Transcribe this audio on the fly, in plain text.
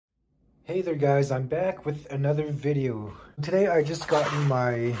Hey there guys, I'm back with another video. Today I just gotten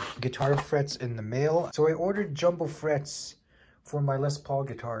my guitar frets in the mail. So I ordered jumbo frets for my Les Paul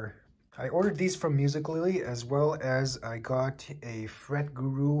guitar. I ordered these from Musical.ly, as well as I got a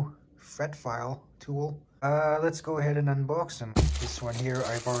FretGuru fret file tool. Let's go ahead and unbox them. This one here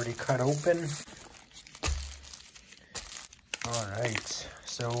I've already cut open. Alright,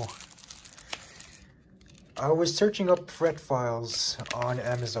 so I was searching up fret files on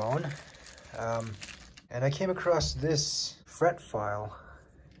Amazon. And I came across this fret file,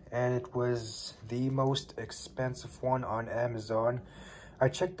 and it was the most expensive one on Amazon. I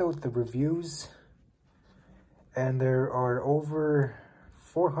checked out the reviews, and there are over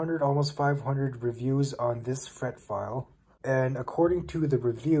 400, almost 500 reviews on this fret file. And according to the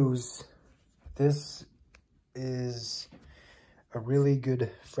reviews, this is a really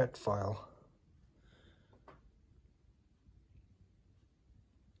good fret file.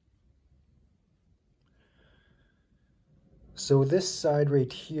 So this side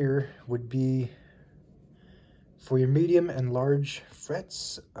right here would be for your medium and large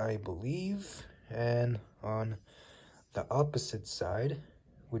frets, I believe. And on the opposite side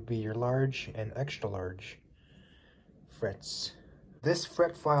would be your large and extra large frets. This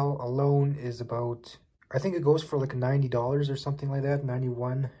fret file alone is about, I think it goes for like $90 or something like that,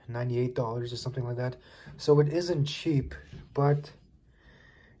 $91, $98 or something like that. So it isn't cheap, but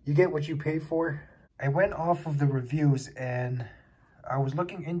you get what you pay for. I went off of the reviews and I was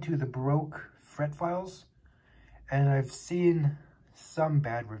looking into the Baroque fret files, and I've seen some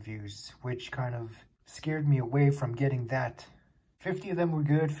bad reviews, which kind of scared me away from getting that. 50 of them were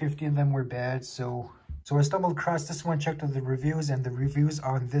good, 50 of them were bad, so I stumbled across this one, checked out the reviews, and the reviews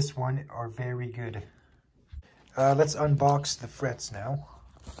on this one are very good. Let's unbox the frets now.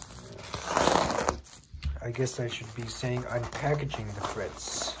 I guess I should be saying unpackaging the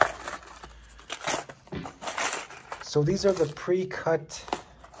frets. So these are the pre-cut,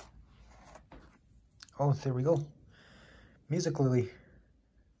 oh, there we go, Musical.ly.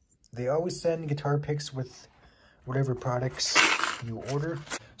 They always send guitar picks with whatever products you order.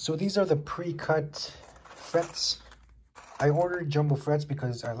 So these are the pre-cut frets. I ordered jumbo frets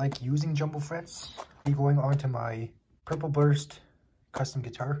because I like using jumbo frets. Going on to my Purple Burst custom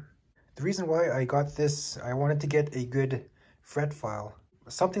guitar. The reason why I got this, I wanted to get a good fret file.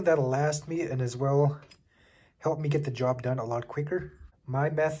 Something that'll last me and as well help me get the job done a lot quicker. My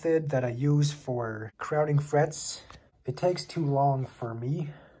method that I use for crowning frets, it takes too long for me,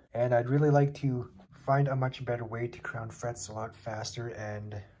 and I'd really like to find a much better way to crown frets a lot faster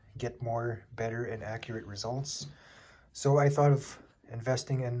and get more better and accurate results. So I thought of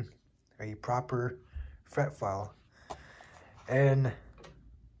investing in a proper fret file. And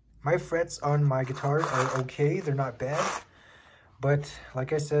my frets on my guitar are okay, they're not bad, but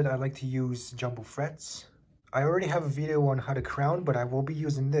like I said, I like to use jumbo frets. I already have a video on how to crown, but I will be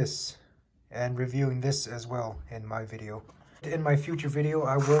using this and reviewing this as well in my video. In my future video,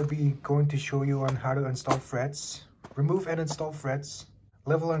 I will be going to show you on how to install frets, remove and install frets,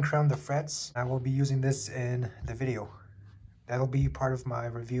 level and crown the frets. I will be using this in the video. That'll be part of my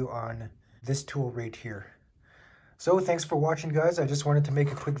review on this tool right here. So thanks for watching, guys. I just wanted to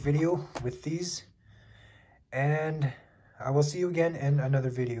make a quick video with these, and I will see you again in another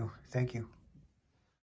video. Thank you.